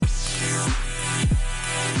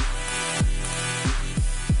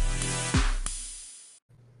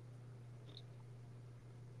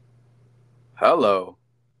Hello.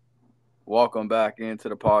 Welcome back into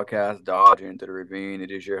the podcast, Dodge into the Ravine.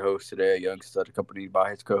 It is your host today, Young Stud, accompanied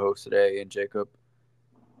by his co host today, and Jacob.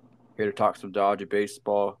 Here to talk some Dodger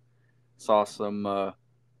baseball. Saw some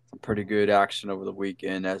pretty good action over the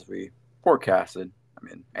weekend as we forecasted. I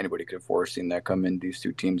mean, anybody could have foreseen that come in. These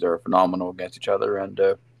two teams are phenomenal against each other. And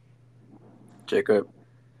Jacob,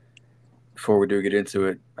 before we do get into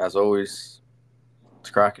it, as always,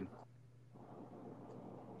 it's cracking.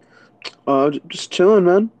 Just chilling,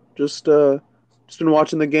 man. Just been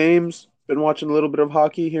watching the games. Been watching a little bit of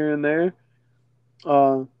hockey here and there.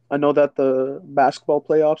 I know that the basketball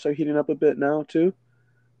playoffs are heating up a bit now too.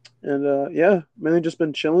 And yeah, mainly just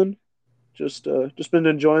been chilling. Just been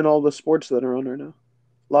enjoying all the sports that are on right now.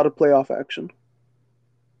 A lot of playoff action.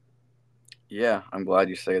 Yeah, I'm glad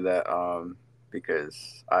you say that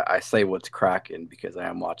because I say what's cracking because I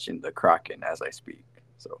am watching the Kraken as I speak.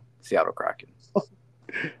 So, Seattle Kraken.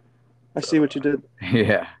 I see So, what you did.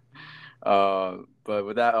 yeah. But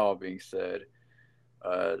with that all being said,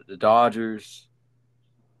 the Dodgers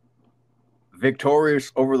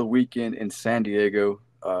victorious over the weekend in San Diego,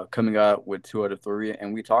 coming out with 2 out of 3.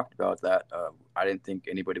 And we talked about that. I didn't think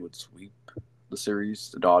anybody would sweep the series,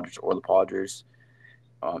 the Dodgers or the Padres.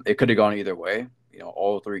 It could have gone either way.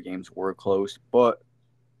 All 3 games were close, but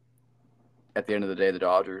at the end of the day, the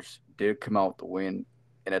Dodgers did come out with the win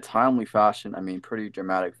in a timely fashion. I mean, pretty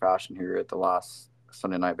dramatic fashion here at the last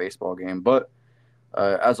Sunday night baseball game. But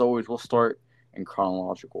as always, we'll start in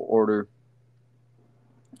chronological order.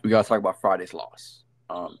 We got to talk about Friday's loss.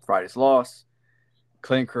 Friday's loss,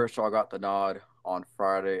 Clayton Kershaw got the nod on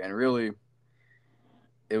Friday, and really,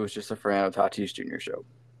 it was just a Fernando Tatis Jr. show.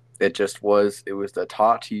 It just was. It was the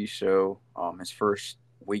Tatis show. His first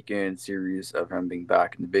weekend series of him being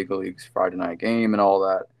back in the big leagues, Friday night game, and all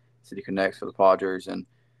that. City connects for the Padres, and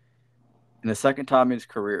in the second time in his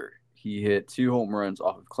career, he hit 2 home runs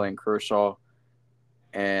off of Clayton Kershaw.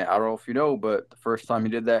 And I don't know if you know, but the first time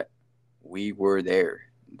he did that, we were there.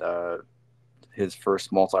 The His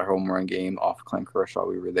first multi-home run game off of Clayton Kershaw,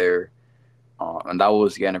 we were there, and that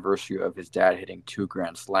was the anniversary of his dad hitting 2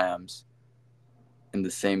 grand slams in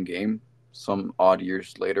the same game, some odd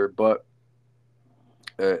years later. But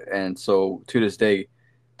and so to this day,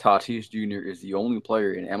 Tatis Jr. is the only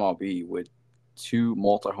player in MLB with 2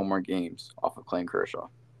 multi-home run games off of Clayton Kershaw.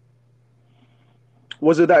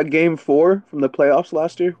 Was it that game 4 from the playoffs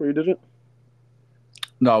last year where you did it?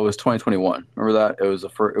 No, it was 2021. Remember that? It was the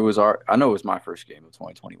first. It was our. I know it was my first game of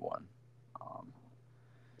 2021. Um,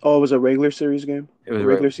 Oh, it was a regular series game, it was a a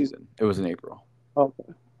regular regular season. season. It was in April. Oh,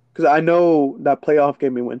 okay. Because I know that playoff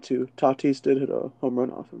game we went to, Tatis did hit a home run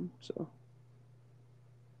off him. So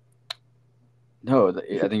No, if I you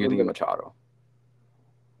think you're thinking remember. Machado.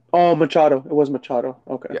 Oh, Machado. It was Machado.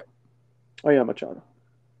 Okay. Yeah. Oh yeah, Machado.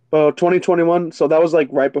 2021. So that was like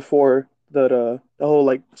right before the whole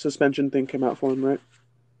like suspension thing came out for him, right?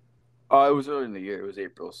 It was early in the year. It was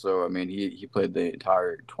April. So I mean, he played the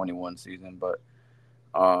entire 21 season. But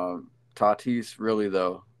Tatis really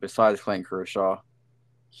though, besides Clayton Kershaw,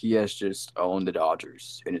 he has just owned the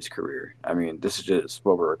Dodgers in his career. I mean, this is just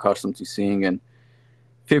what we're accustomed to seeing, and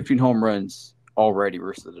 15 home runs already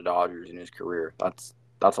versus the Dodgers in his career. That's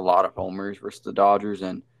a lot of homers versus the Dodgers.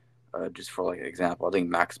 And just for like an example, I think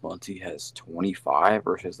Max Muncy has 25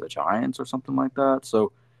 versus the Giants or something like that.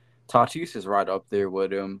 So Tatis is right up there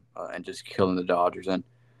with him and just killing the Dodgers. And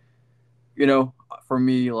for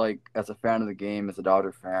me, like as a fan of the game, as a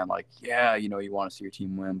Dodger fan, like yeah, you want to see your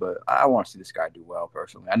team win, but I want to see this guy do well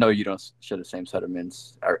personally. I know you don't share the same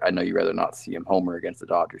sentiments. I know you rather not see him homer against the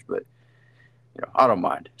Dodgers, but I don't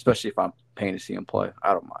mind, especially if I'm paying to see him play.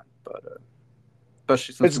 I don't mind, but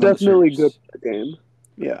especially since It's we won the definitely good series. for the game.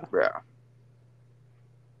 Yeah. Yeah,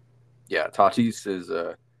 yeah. Tatis is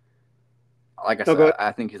like I No, said, go ahead.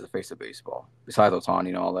 I think he's the face of baseball. Besides Otani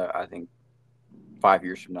and all that, I think 5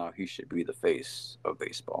 years from now he should be the face of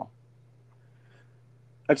baseball.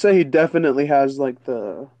 I'd say he definitely has like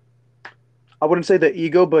I wouldn't say the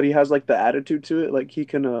ego, but he has like the attitude to it. Like I he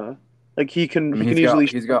mean, can easily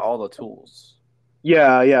he's got all the tools,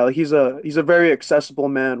 yeah, yeah, like he's a very accessible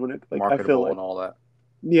man when it like I feel marketable like and all that.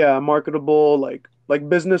 yeah, marketable like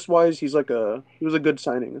business wise, he was a good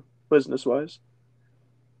signing business wise.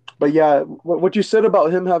 But yeah, what you said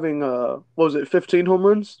about him having what was it, 15 home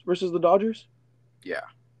runs versus the Dodgers? Yeah,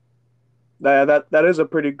 That is a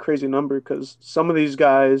pretty crazy number because some of these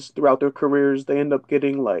guys throughout their careers they end up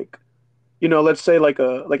getting like let's say like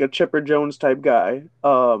a Chipper Jones type guy.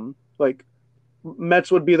 Like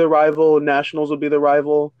Mets would be the rival, Nationals would be the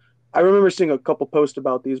rival. I remember seeing a couple posts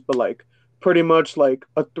about these, but pretty much like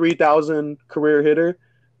a 3,000 career hitter,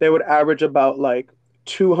 they would average about like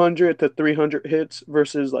 200 to 300 hits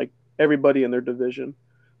versus like everybody in their division.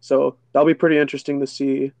 So that'll be pretty interesting to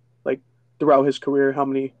see like throughout his career how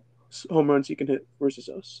many home runs he can hit versus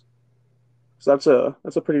us. So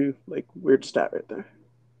that's a pretty like weird stat right there.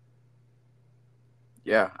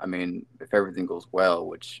 Yeah, I mean, if everything goes well,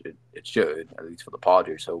 which it should, at least for the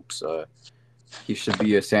Padres' hopes, he should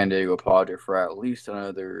be a San Diego Padre for at least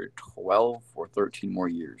another 12 or 13 more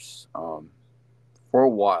years, for a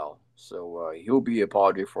while. So he'll be a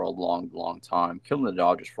Padre for a long, long time, killing the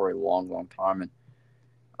Dodgers for a long, long time. And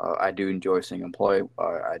I do enjoy seeing him play.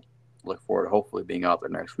 I look forward to hopefully being out there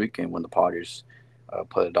next weekend when the Padres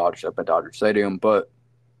play the Dodgers up at Dodger Stadium. But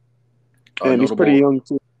And he's pretty notable, young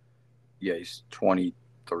too. yeah, he's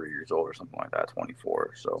 23 years old or something like that,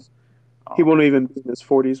 24. So He um, won't even be in his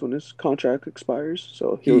 40s when his contract expires.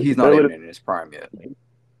 So he's they're not even literally, in his prime yet.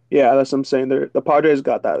 yeah, that's what I'm saying. The Padres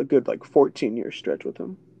got that good like 14-year stretch with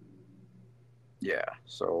him. Yeah.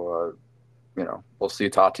 So we'll see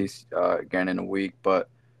Tatis again in a week. But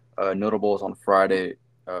notables on Friday,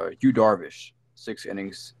 Yu Darvish, 6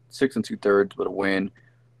 innings, 6 and 2/3 with a win,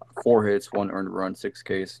 4 hits, 1 earned run, 6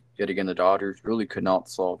 Ks. Yet again, the Dodgers really could not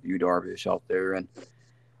solve Yu Darvish out there. And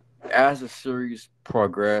as the series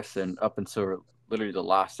progressed and up until literally the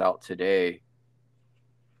last out today,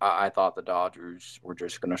 I thought the Dodgers were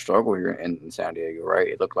just going to struggle here in San Diego, right?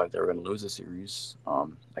 It looked like they were going to lose the series.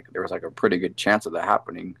 Like there was like a pretty good chance of that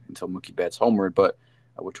happening until Mookie Betts homered, but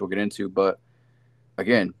which we'll get into. But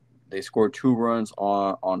again, they scored 2 runs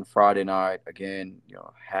on Friday night. Again,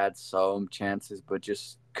 had some chances, but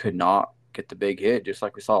just could not get the big hit, just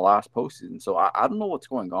like we saw last postseason. So I don't know what's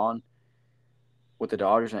going on with the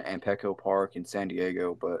Dodgers and Petco Park in San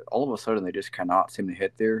Diego, but all of a sudden they just cannot seem to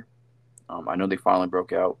hit there. I know they finally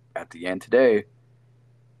broke out at the end today,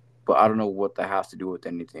 but I don't know what that has to do with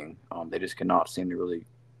anything. They just cannot seem to really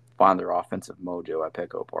find their offensive mojo at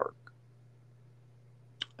Petco Park.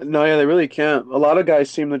 No, yeah, they really can't. A lot of guys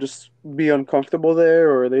seem to just be uncomfortable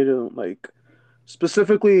there, or they don't like.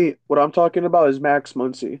 Specifically, what I'm talking about is Max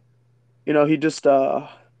Muncy. He just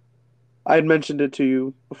I had mentioned it to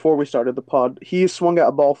you before we started the pod. He swung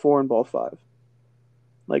at ball four and ball five.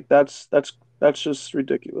 Like that's just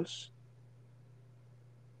ridiculous.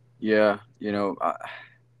 Yeah,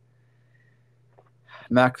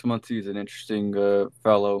 Max Muncy is an interesting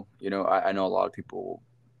fellow. I know a lot of people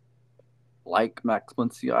like Max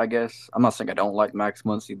Muncy, I guess. I'm not saying I don't like Max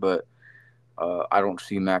Muncy, but I don't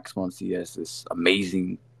see Max Muncy as this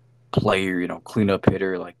amazing player, cleanup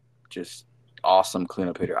hitter, like just awesome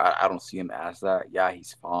cleanup hitter. I don't see him as that. Yeah,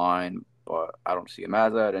 he's fine, but I don't see him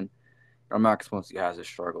as that. And Max Muncy has his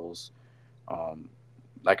struggles. Um,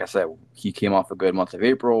 like I said, he came off a good month of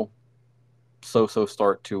April. So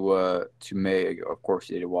start to May. Of course,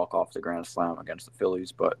 he did walk off the grand slam against the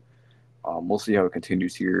Phillies, but we'll see how it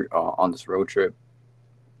continues here on this road trip.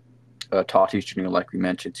 Tatis Jr., like we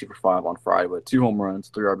mentioned, 2 for 5 on Friday with 2 home runs,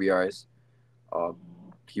 3 RBIs. Uh,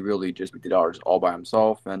 he really just beat the Dodgers all by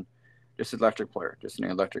himself, and just an electric player. Just an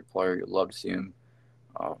electric player. You'd love to see him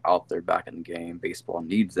out there back in the game. Baseball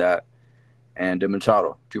needs that. And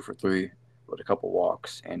Machado, 2 for 3 with a couple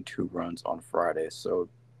walks and 2 runs on Friday. So,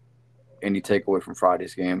 any takeaway from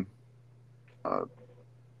Friday's game? Uh,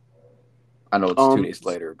 I know it's two Um, days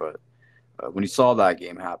later, but when you saw that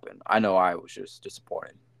game happen, I know I was just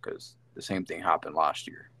disappointed because the same thing happened last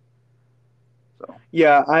year. So,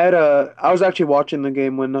 yeah, I was actually watching the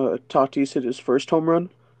game when Tatis hit his first home run.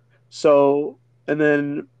 So and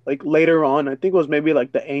then like later on, I think it was maybe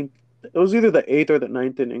like the eighth. It was either the eighth or the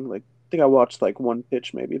ninth inning. Like I think I watched like one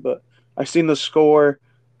pitch maybe, but I seen the score.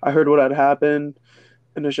 I heard what had happened,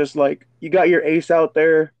 and it's just like you got your ace out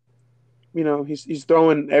there. He's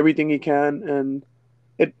throwing everything he can, and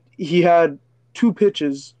he had two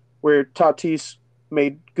pitches where Tatis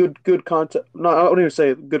made good contact. No, I don't even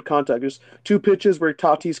say good contact. Just two pitches where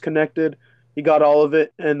Tatis connected. He got all of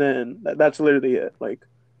it, and then that's literally it. Like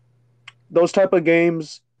those type of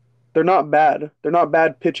games, they're not bad. They're not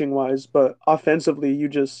bad pitching wise, but offensively, you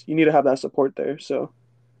need to have that support there. So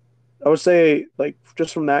I would say like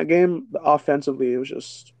just from that game, offensively, it was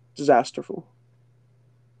just disasterful.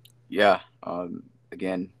 yeah,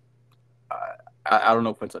 again, I, I don't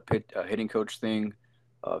know if it's a hitting coach thing.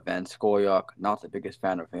 Van Scoyoc, not the biggest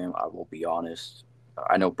fan of him. I will be honest.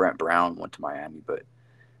 I know Brent Brown went to Miami, but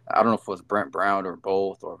I don't know if it was Brent Brown or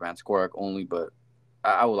both or Van Scoyoc only. But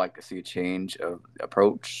I would like to see a change of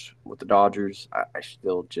approach with the Dodgers. I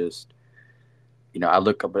still just, I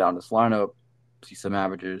look up and down this lineup, see some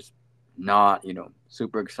averages, not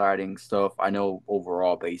super exciting stuff. I know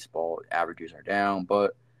overall baseball averages are down,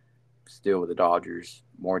 but still with the Dodgers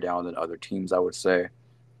more down than other teams, I would say.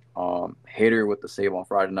 Hater with the save on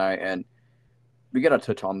Friday night, and we gotta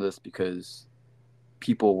touch on this because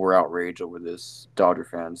people were outraged over this. Dodger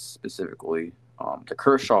fans specifically, the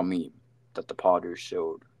Kershaw meme that the Padres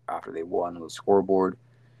showed after they won on the scoreboard.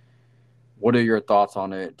 What are your thoughts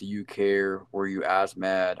on it? Do you care? Were you as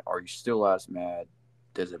mad? Are you still as mad?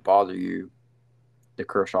 Does it bother you? The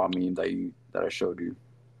Kershaw meme that I showed you.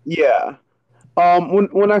 Yeah.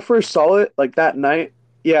 When I first saw it, like that night,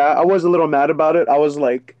 yeah, I was a little mad about it. I was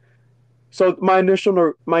like, so my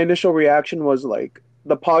initial reaction was like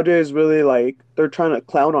the Padres really like they're trying to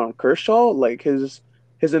clown on Kershaw, like his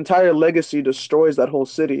entire legacy destroys that whole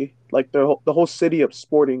city, like the whole city of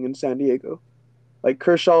sporting in San Diego. Like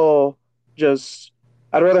Kershaw just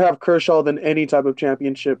I'd rather have Kershaw than any type of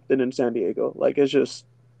championship than in San Diego. Like it's just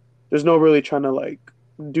there's no really trying to like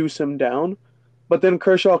deuce him down. But then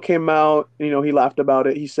Kershaw came out, he laughed about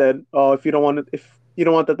it. He said, "Oh, if you don't want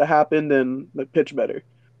that to happen, then like pitch better."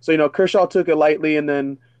 So Kershaw took it lightly, and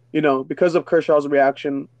then because of Kershaw's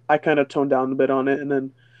reaction, I kind of toned down a bit on it, and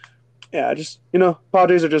then yeah, just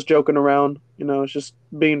Padres are just joking around. It's just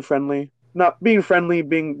being friendly, not being friendly,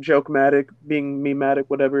 being joke-matic, being meme-matic,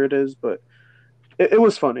 whatever it is. But it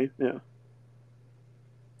was funny. Yeah.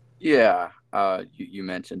 Yeah, you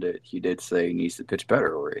mentioned it. He did say he needs to pitch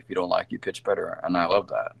better, or if you don't like, you pitch better, and I love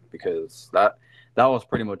that because that was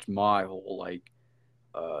pretty much my whole like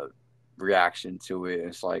uh, reaction to it.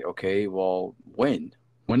 It's like, okay, well, win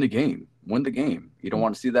the game, win the game. You don't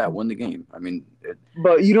want to see that, win the game. I mean,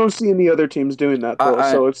 But you don't see any other teams doing that though,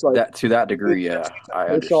 I so it's like that to that degree, yeah, I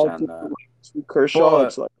Kershaw understand that, to Kershaw.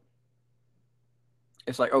 It's but like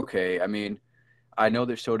it's like, okay, I mean, I know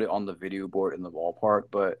they showed it on the video board in the ballpark,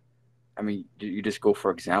 but I mean, you just go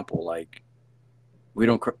for example, like we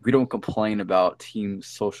don't complain about teams'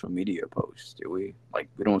 social media posts, do we? Like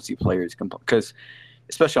we don't see players complain because,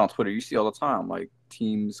 especially on Twitter, you see all the time like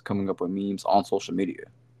teams coming up with memes on social media,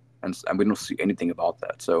 and we don't see anything about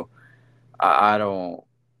that. So I don't.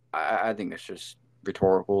 I think it's just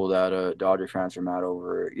rhetorical that Dodger fans are mad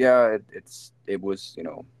over it. Yeah, it was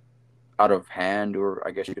out of hand, or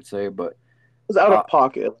I guess you could say, but it's out uh, of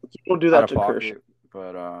pocket. Like, you don't do out that of to Kershaw. pocket.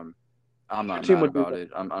 But I'm Your not team mad would do about that. it.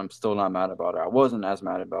 I'm still not mad about it. I wasn't as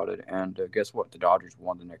mad about it, and guess what? The Dodgers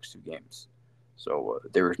won the next two games, so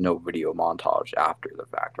there was no video montage after the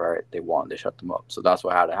fact, right? They won. They shut them up. So that's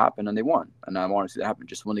what had to happen, and they won. And I want to see that happen.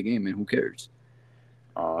 Just win the game, and who cares?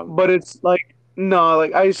 Um, But it's like no,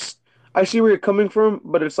 like I see where you're coming from,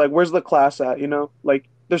 but it's like where's the class at? Like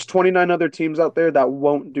there's 29 other teams out there that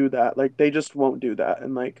won't do that. Like they just won't do that.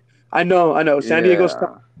 And like I know, San Diego's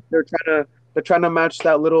yeah, they're trying to match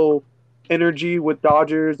that little energy with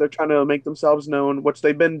Dodgers. They're trying to make themselves known, which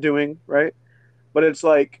they've been doing, right? But it's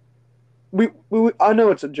like I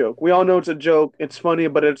know it's a joke. We all know it's a joke. It's funny,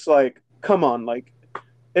 but it's like, come on, like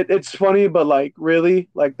it's funny, but like really,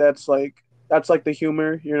 like that's like the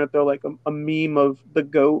humor. You're gonna throw like a meme of the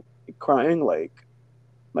goat crying, like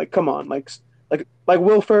come on, like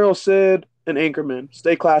Will Ferrell said in Anchorman,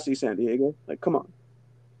 stay classy, San Diego. Like come on,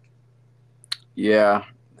 yeah.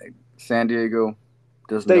 San Diego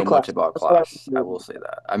doesn't stay know much classy. about That's all I have to class. I say. will say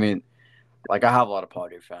that. I mean, like I have a lot of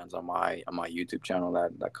Padre fans on my YouTube channel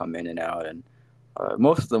that come in and out, and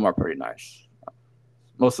most of them are pretty nice.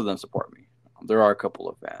 Most of them support me. There are a couple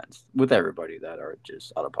of fans with everybody that are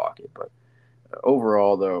just out of pocket, but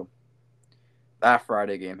overall, though, that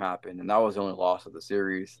Friday game happened, and that was the only loss of the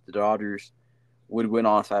series. The Dodgers would win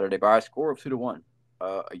on Saturday by a score of 2-1.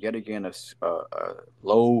 Yet again, a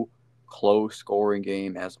low, close scoring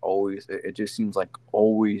game as always. It just seems like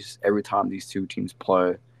always every time these two teams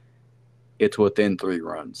play, it's within 3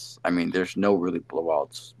 runs. I mean, there's no really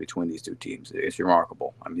blowouts between these two teams. It's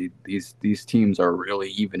remarkable. I mean, these teams are really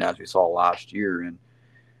even as we saw last year, and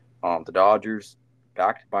the Dodgers,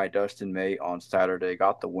 backed by Dustin May on Saturday,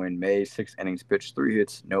 got the win. May 6 innings pitched, 3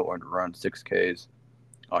 hits, no earned run, 6 Ks.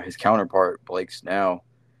 His counterpart Blake Snell,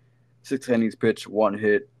 6 innings pitched, 1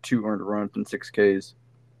 hit, 2 earned runs, and 6 Ks.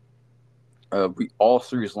 We all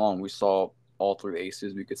series long we saw all three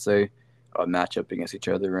aces, we could say, match up against each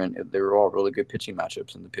other, and they were all really good pitching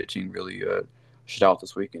matchups. And the pitching really stood out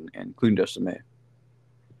this week, and including Dustin May.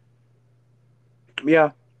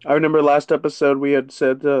 Yeah, I remember last episode we had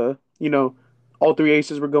said, all three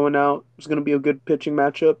aces were going out. It was going to be a good pitching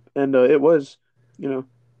matchup, and it was. You know,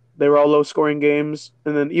 they were all low scoring games,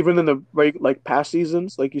 and then even in the like past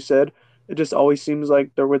seasons, like you said, it just always seems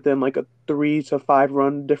like they're within like a 3 to 5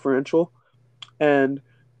 run differential, and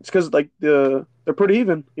it's because like they're pretty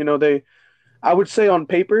even. I would say on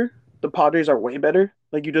paper the Padres are way better.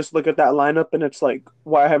 Like you just look at that lineup, and it's like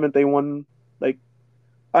why haven't they won like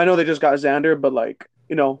I know they just got Xander, but like,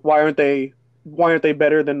 why aren't they? why aren't they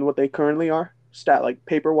better than what they currently are, stat like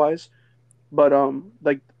paper wise? But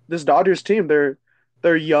like this Dodgers team, they're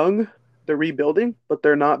young, they're rebuilding, but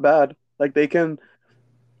they're not bad. Like they can,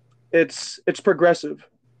 it's progressive,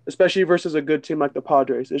 especially versus a good team like the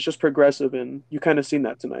Padres. It's just progressive, and you kind of seen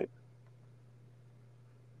that tonight.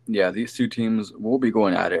 Yeah, these two teams will be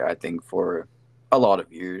going at it, I think, for a lot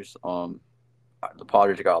of years. The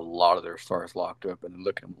Padres got a lot of their stars locked up, and they're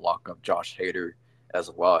looking to lock up Josh Hader as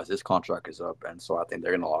well as his contract is up, and so I think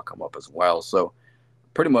they're going to lock him up as well. So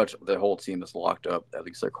pretty much the whole team is locked up, at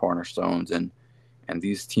least their cornerstones, and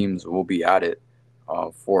these teams will be at it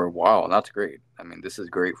for a while, and that's great. I mean, this is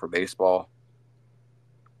great for baseball.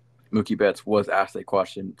 Mookie Betts was asked a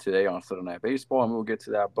question today on Sunday Night Baseball, and we'll get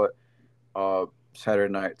to that. But uh,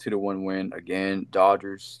 Saturday night, 2-1 win again.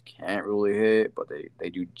 Dodgers can't really hit, but they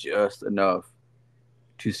do just enough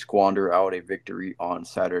to squander out a victory on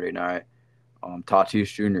Saturday night.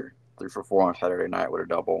 Tatis Jr. 3 for 4 on Saturday night with a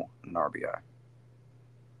double and an RBI.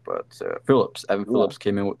 But Evan Yeah, Phillips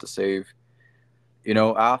came in with the save. You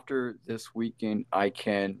know, after this weekend,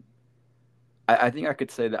 I think I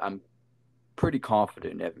could say that I'm pretty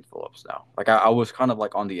confident in Evan Phillips now. Like I was kind of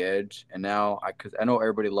like on the edge, and now because I know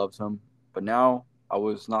everybody loves him, but now I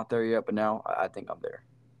was not there yet. But now I think I'm there.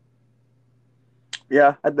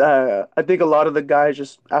 yeah. I think a lot of the guys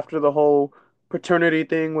just after the whole paternity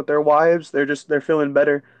thing with their wives, they're feeling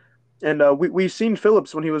better. And we've seen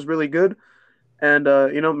Phillips when he was really good, and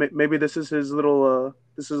maybe this is his little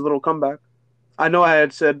comeback. I know I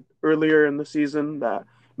had said earlier in the season that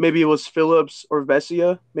maybe it was Phillips or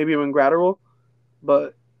Vesia, maybe even Gratterall,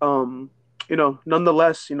 but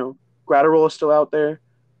nonetheless, Gratterall is still out there.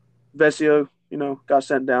 Vesia, got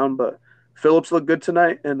sent down, but Phillips looked good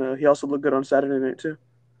tonight, and he also looked good on Saturday night too.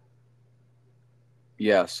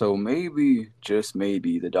 Yeah, so maybe just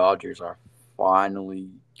maybe the Dodgers are finally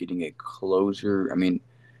getting a closer. I mean,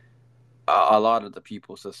 a lot of the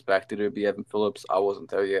people suspected it would be Evan Phillips. I wasn't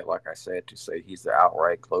there yet, like I said, to say he's the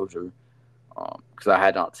outright closer because I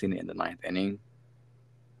had not seen it in the ninth inning.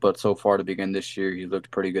 But so far to begin this year, he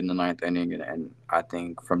looked pretty good in the ninth inning, and I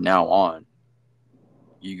think from now on,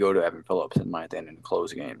 you go to Evan Phillips in the ninth inning to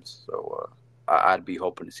close games. So I'd be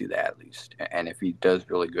hoping to see that at least. And if he does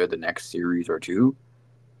really good the next series or two,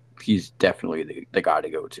 he's definitely the guy to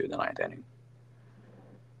go to in the ninth inning.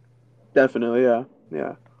 Definitely, yeah,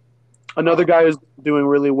 yeah. Another Um, guy who's doing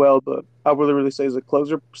really well, but I would really say is a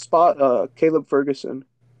closer spot. Caleb Ferguson.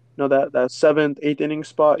 That seventh, eighth inning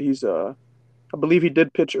spot. I believe he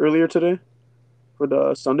did pitch earlier today for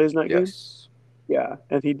the Sunday's night game. yes, Yeah,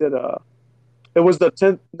 and he did. It was the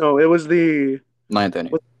 10th. No, it was the. ninth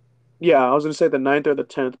inning. What, yeah, I was gonna say the ninth or the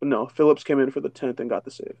 10th, but no, Phillips came in for the 10th and got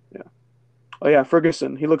the save. Yeah. Oh yeah,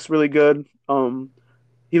 Ferguson. He looks really good.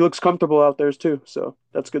 He looks comfortable out there too, so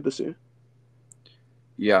that's good to see.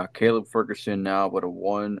 Yeah, Caleb Ferguson now with a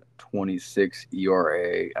 1.26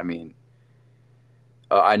 ERA. I mean,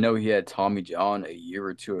 I know he had Tommy John a year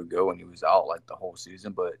or two ago and he was out like the whole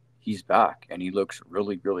season, but he's back and he looks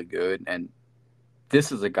really, really good. And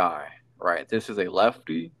this is a guy, right? This is a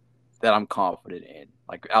lefty that I'm confident in.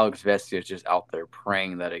 Like Alex Vesia is just out there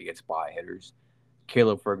praying that it gets by hitters.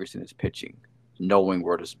 Caleb Ferguson is pitching, knowing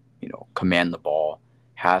where to, command the ball,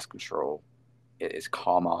 has control, is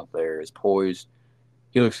calm out there, is poised.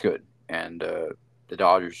 He looks good, and the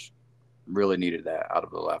Dodgers really needed that out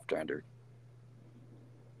of the left-hander.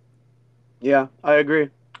 Yeah, I agree.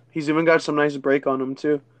 He's even got some nice break on him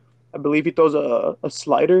too. I believe he throws a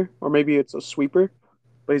slider or maybe it's a sweeper,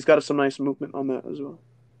 but he's got some nice movement on that as well.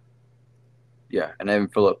 Yeah, and Evan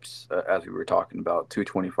Phillips, as we were talking about,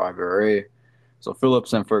 2.25 ERA. So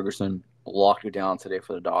Phillips and Ferguson locked it down today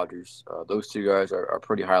for the Dodgers. Those two guys are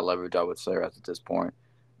pretty high leverage, I would say, at this point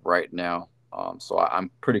right now. So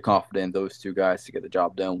I'm pretty confident in those two guys to get the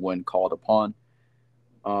job done when called upon.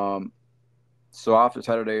 Um, so after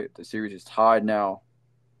Saturday, the series is tied now,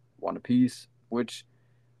 one apiece, which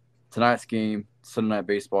tonight's game, Sunday night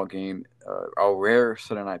baseball game, a rare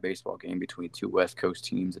Sunday night baseball game between two West Coast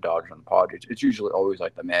teams, the Dodgers and the Padres. It's usually always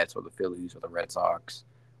like the Mets or the Phillies or the Red Sox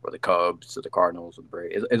or the Cubs or the Cardinals or the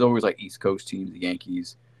Braves. It's always like East Coast teams, the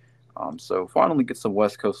Yankees. So finally get some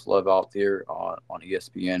West Coast love out there on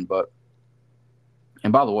ESPN.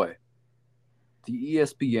 And by the way, the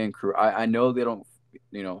ESPN crew, I know they don't,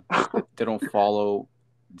 they don't follow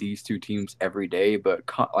these two teams every day, but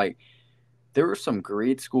like there were some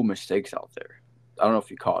grade school mistakes out there. I don't know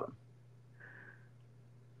if you caught them.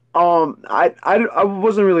 I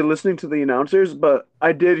wasn't really listening to the announcers, but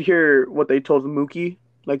I did hear what they told Mookie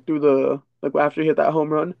like through the like after he hit that home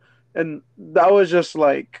run, and that was just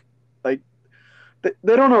like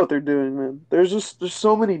they don't know what they're doing, man. There's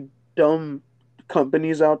so many dumb.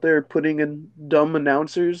 companies out there putting in dumb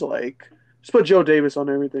announcers. Like, just put Joe Davis on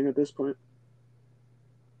everything at this point.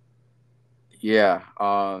 Yeah.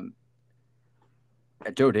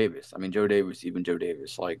 Joe Davis. I mean, Joe Davis, even Joe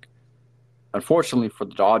Davis. Like, unfortunately for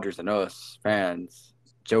the Dodgers and us fans,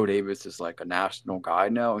 Joe Davis is like a national guy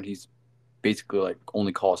now, and he's basically like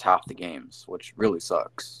only calls half the games, which really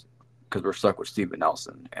sucks because we're stuck with Steven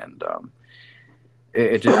Nelson. And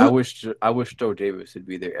I wish Joe Davis would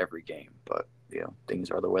be there every game, but things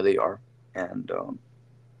are the way they are. And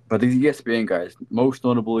but these ESPN guys, most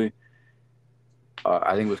notably,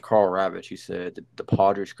 I think it was Carl Ravitch. He said that the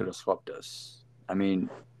Padres could have swept us. I mean,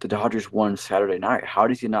 the Dodgers won Saturday night. How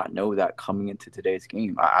does he not know that coming into today's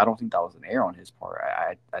game? I don't think that was an error on his part.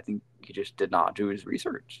 I think he just did not do his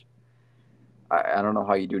research. I don't know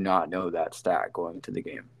how you do not know that stat going into the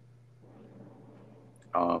game.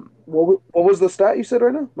 What was the stat you said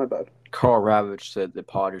right now? My bad. Carl Ravitch said the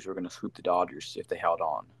Padres were going to sweep the Dodgers if they held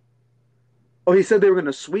on. Oh, he said they were going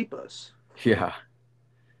to sweep us Yeah,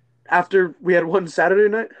 after we had won Saturday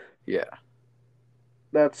night. yeah.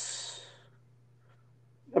 That's.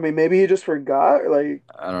 I mean, maybe he just forgot. Like,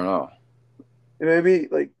 I don't know. maybe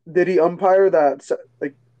like, did he umpire that?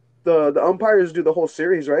 Like, the umpires do the whole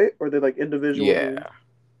series, right? Or they like individual games? Yeah,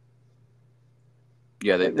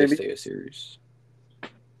 yeah. They Like they maybe stay a series.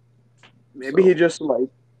 maybe he So just like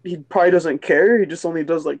he probably doesn't care. He just only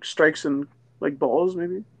does like strikes and like balls,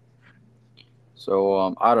 maybe.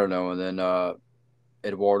 I don't know. And then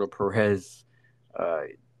Eduardo Perez. Uh,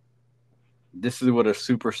 this is what a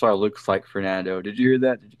superstar looks like, Fernando. Did you hear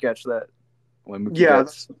that? Did you catch that? When Mookie Yeah,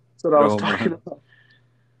 Betts that's what I hit a was home talking run. about.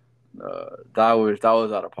 That was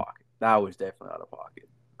out of pocket. That was definitely out of pocket.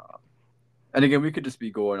 And again, we could just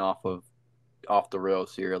be going off the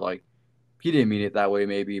rails here. Like he didn't mean it that way,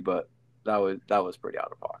 maybe, but that was pretty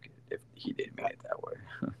out of pocket if he didn't mean it that way.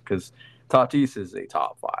 Because Tatis is a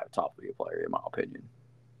top five, top three player in my opinion.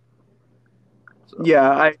 So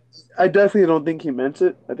Yeah, I definitely don't think he meant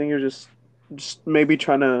it. I think you're just maybe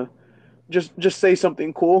trying to just say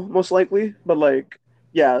something cool, most likely. But like,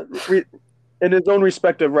 yeah, in his own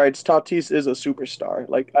respective rights, Tatis is a superstar.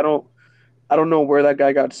 Like, I don't know where that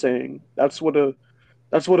guy got saying that's what a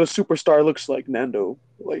superstar looks like, Nando.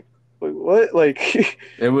 Like what? Like,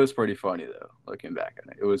 it was pretty funny though. Looking back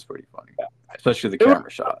on it, it was pretty funny, especially the it was,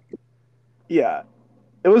 camera shot. yeah,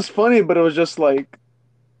 it was funny, but it was just like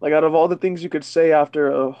out of all the things you could say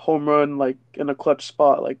after a home run, like in a clutch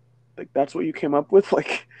spot, like that's what you came up with.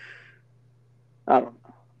 Like, I don't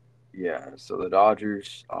know. Yeah, so the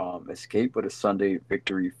Dodgers escaped with a Sunday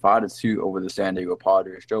victory, 5-2 over the San Diego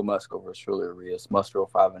Padres. Joe Musgrove versus Julio Urias. Musgrove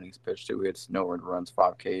 5 innings pitched, 2 hits, no earned runs,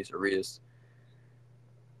 5 Ks. Urias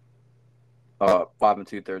 5 and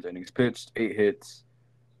 2/3 innings pitched, 8 hits.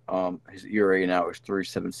 His ERA now is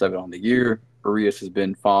 3.77 on the year. Urias has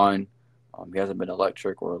been fine. He hasn't been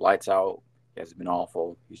electric or lights out. He hasn't been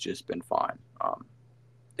awful. He's just been fine.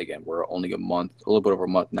 Again, we're only a little bit over a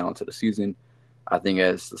month now into the season. I think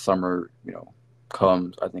as the summer,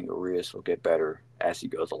 comes, I think Urias will get better as he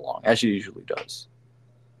goes along, as he usually does.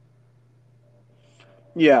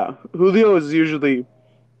 Yeah, Julio is usually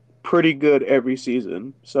pretty good every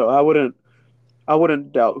season, so I wouldn't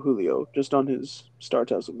doubt Julio just on his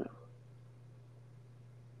start as a man.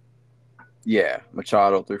 Yeah,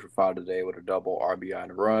 Machado 3 for 5 today with a double, RBI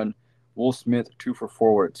and a run. Will Smith 2 for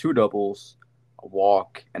 4 with two doubles, a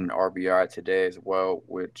walk, and an RBI today as well,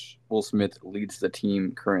 which Will Smith leads the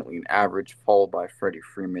team currently in average, followed by Freddie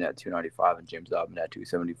Freeman at 295 and James Outman at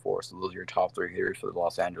 274. So those are your top three hitters for the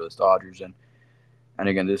Los Angeles Dodgers. And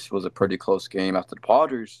again, this was a pretty close game after the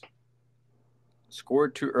Padres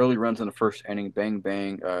scored two early runs in the first inning. Bang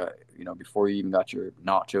bang. Before you even got your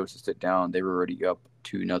nachos to sit down, they were already up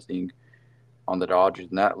 2-0 on the Dodgers,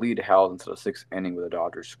 and that lead held into the sixth inning where the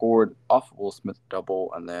Dodgers scored off of Will Smith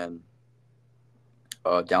double, and then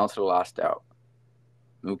down to the last out,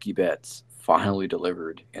 Mookie Betts finally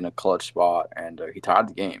delivered in a clutch spot, and he tied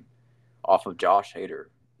the game off of Josh Hader,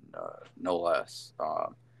 no less. I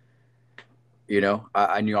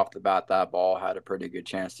knew off the bat that ball had a pretty good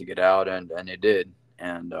chance to get out, and it did.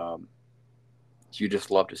 And you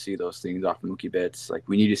just love to see those things off of Mookie Betts. Like,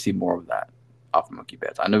 we need to see more of that off of Mookie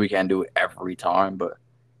Betts. I know we can't do it every time, but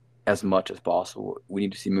as much as possible, we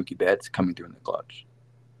need to see Mookie Betts coming through in the clutch.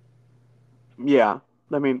 Yeah,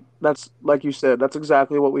 I mean that's like you said, that's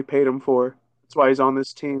exactly what we paid him for. That's why he's on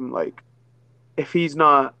this team. If he's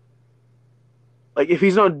not if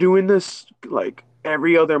he's not doing this like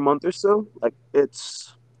every other month or so, like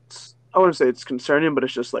it's I wouldn't say it's concerning, but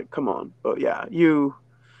it's just like, come on. But yeah, you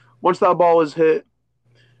once that ball was hit,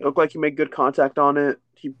 it looked like he made good contact on it.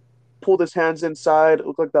 He pulled his hands inside. It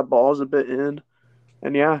looked like that ball was a bit in.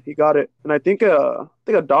 And yeah, he got it. And I think a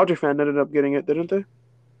Dodger fan ended up getting it, didn't they?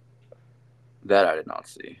 That I did not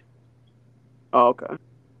see. Oh, okay.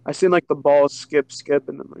 I seen like the ball skip,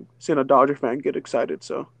 and then like seen a Dodger fan get excited,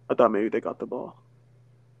 so I thought maybe they got the ball.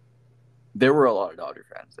 There were a lot of Dodger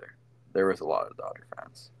fans there. There was a lot of Dodger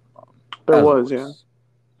fans, There as was, yeah. always,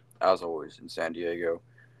 as always in San Diego.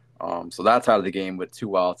 So that's out of the game with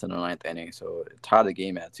 2 outs in the ninth inning. So it tied the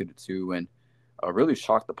game at 2-2, and really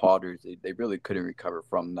shocked the Padres. They really couldn't recover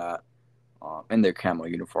from that in their camo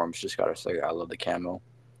uniforms. Just gotta say, I love the camo.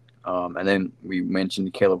 And then we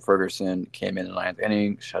mentioned Caleb Ferguson came in the ninth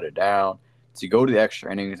inning, shut it down to go to the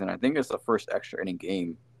extra innings, and I think it's the first extra inning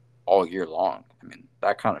game all year long. I mean,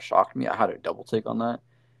 that kind of shocked me. I had a double take on that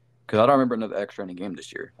because I don't remember another extra inning game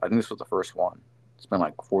this year. I think this was the first one. It's been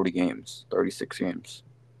like 40 games, 36 games.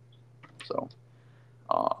 So,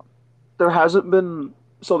 um, There hasn't been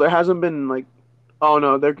there hasn't been like oh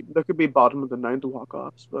no, there could be bottom of the ninth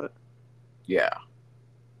walk-offs, but yeah,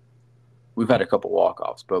 we've had a couple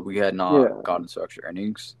walk-offs, but we had not yeah. gotten to extra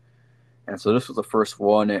innings. And so this was the first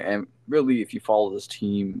one. And really, if you follow this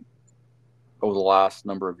team over the last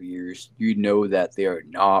number of years, you know that they are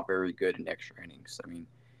not very good in extra innings. I mean,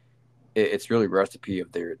 it's really recipe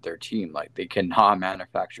of their team. Like they cannot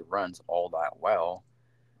manufacture runs all that well,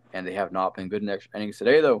 and they have not been good in extra innings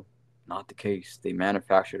today. Though, not the case. They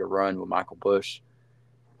manufactured a run with Michael Busch.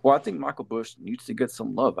 Well, I think Michael Busch needs to get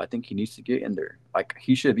some love. I think he needs to get in there. Like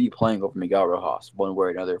he should be playing over Miguel Rojas one way or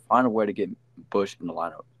another. Find a way to get Busch in the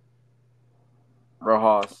lineup.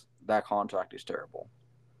 Rojas, that contract is terrible.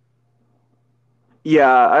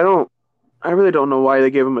 Yeah, I really don't know why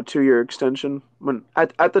they gave him a 2-year extension. When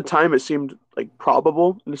at the time it seemed like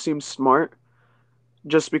probable and it seemed smart,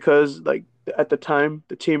 just because like at the time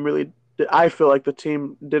the team really I feel like the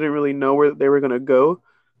team didn't really know where they were gonna go.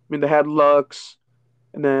 I mean, they had Lux,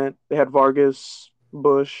 and then they had Vargas,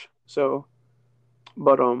 Bush. So,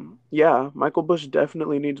 but yeah, Michael Bush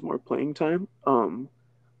definitely needs more playing time.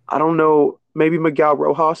 I don't know. Maybe Miguel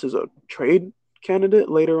Rojas is a trade candidate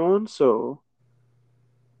later on. So,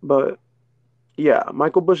 but yeah,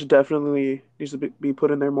 Michael Bush definitely needs to be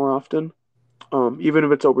put in there more often. Even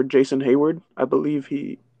if it's over Jason Hayward, I believe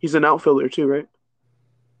he's an outfielder too, right?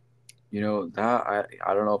 You know that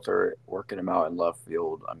I don't know if they're working him out in left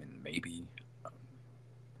field. I mean, maybe,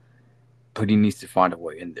 but he needs to find a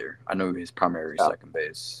way in there. I know his primary Yeah. second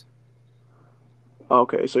base.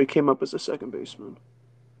 Okay, so he came up as a second baseman.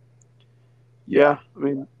 Yeah, Yeah, I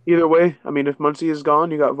mean, either way, I mean, if Muncy is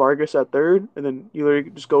gone, you got Vargas at third, and then you literally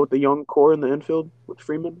just go with the young core in the infield with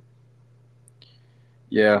Freeman.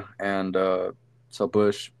 yeah, and so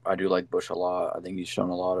Bush, I do like Bush a lot. I think he's shown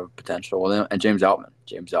a lot of potential. And James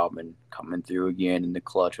Outman coming through again in the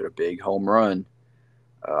clutch with a big home run.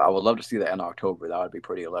 I would love to see that in October. That would be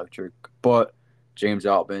pretty electric. But James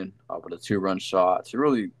Outman with a 2-run shot to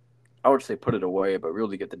really, I would say, put it away, but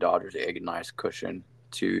really get the Dodgers a nice cushion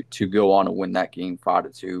to go on and win that game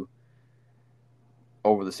 5-2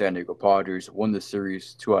 over the San Diego Padres. Won the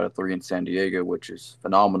series 2 out of 3 in San Diego, which is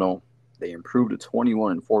phenomenal. They improved to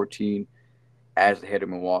 21-14 as the head of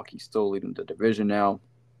Milwaukee, still leading the division now.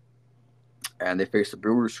 And they face the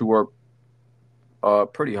Brewers, who are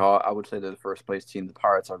pretty hot. I would say they're the first place team. The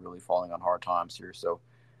Pirates are really falling on hard times here. So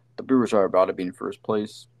the Brewers are about to be in first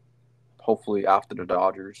place. Hopefully after the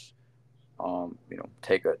Dodgers,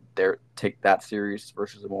 take that series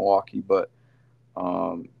versus the Milwaukee. But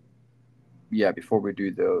um, yeah, before we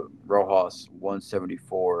do the Rojas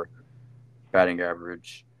 174 batting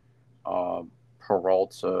average,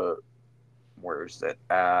 Peralta, where is that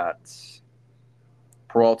at?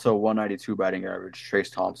 Peralta 192 batting average, Trace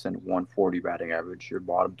Thompson 140 batting average. Your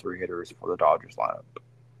bottom three hitters for the Dodgers lineup.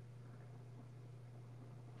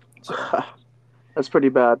 So That's pretty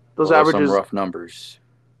bad. Those those are some averages, rough numbers.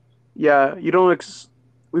 yeah, you don't.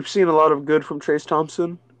 We've seen a lot of good from Trace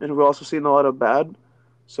Thompson, and we've also seen a lot of bad.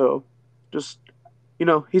 So, just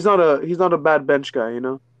he's not a bad bench guy.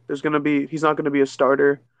 He's not gonna be a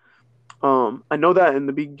starter. I know that in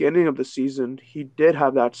the beginning of the season he did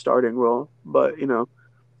have that starting role, but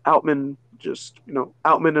Outman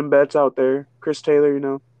and Betts out there, Chris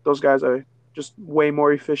Taylor, those guys are just way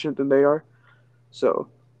more efficient than they are. So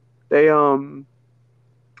they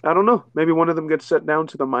I don't know, maybe one of them gets set down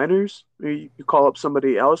to the minors. Maybe you call up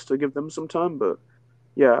somebody else to give them some time, but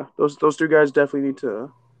yeah, those three guys definitely need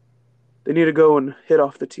to go and hit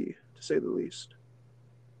off the tee, to say the least.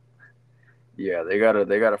 Yeah, they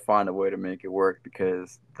gotta find a way to make it work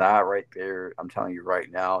because that right there, I'm telling you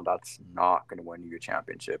right now, that's not gonna win you a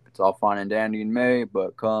championship. It's all fine and dandy in May,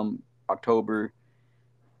 but come October,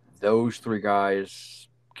 those three guys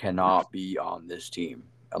cannot be on this team.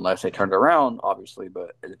 unless they turn it around, obviously.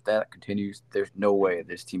 But if that continues, there's no way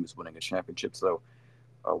this team is winning a championship. So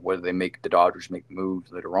whether they make the Dodgers make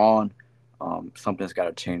moves later on, something's got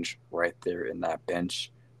to change right there in that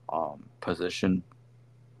bench position.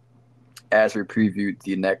 As we previewed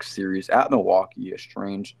the next series at Milwaukee, a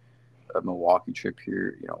strange Milwaukee trip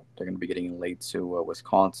here. They're going to be getting late to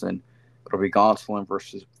Wisconsin. It'll be Gonsolin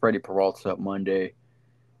versus Freddie Peralta Monday.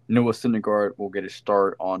 Noah Syndergaard will get a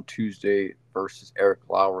start on Tuesday versus Eric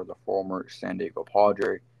Lauer, the former San Diego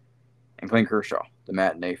Padre, and Glenn Kershaw, the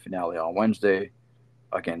matinee finale on Wednesday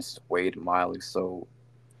against Wade Miley. So,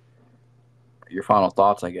 your final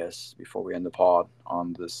thoughts, I guess, before we end the pod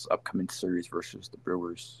on this upcoming series versus the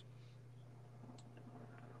Brewers?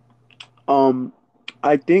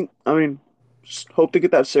 I just hope to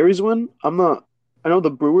get that series win. I know the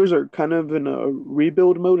Brewers are kind of in a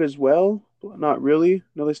rebuild mode as well, but not really. I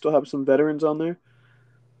know they still have some veterans on there.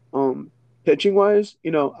 Pitching wise,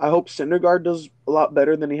 I hope Syndergaard does a lot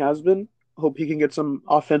better than he has been. I hope he can get some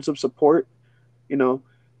offensive support. You know,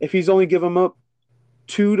 if he's only given up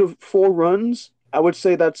 2 to 4 runs, I would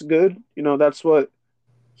say that's good. That's what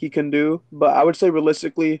he can do. But I would say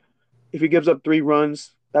realistically, if he gives up 3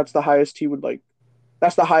 runs, that's the highest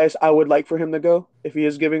I would like for him to go if he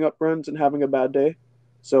is giving up runs and having a bad day.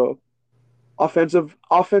 So offensive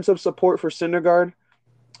support for Syndergaard.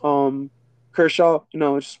 Kershaw,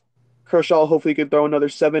 Kershaw hopefully could throw another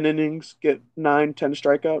 7 innings, get 9, 10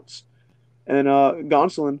 strikeouts. And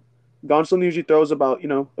Gonsolin usually throws about,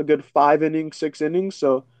 a good 5 innings, 6 innings.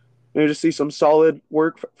 So maybe just see some solid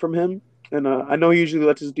work from him. And I know he usually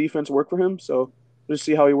lets his defense work for him. So just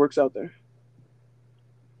see how he works out there.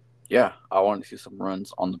 Yeah, I want to see some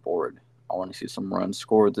runs on the board. I want to see some runs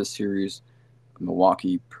scored this series.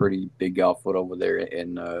 Milwaukee, pretty big outfit over there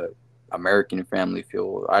in American Family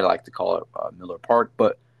Field. I like to call it Miller Park,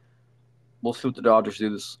 but we'll see what the Dodgers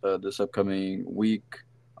do this upcoming week.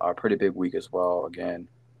 Pretty big week as well, again,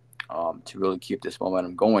 to really keep this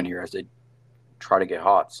momentum going here as they try to get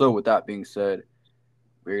hot. So, with that being said,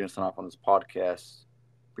 we're going to sign off on this podcast.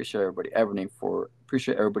 Appreciate everybody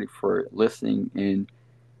for listening in,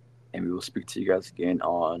 and we will speak to you guys again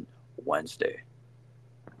on Wednesday.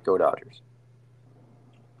 Go Dodgers.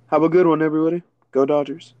 Have a good one, everybody. Go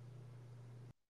Dodgers.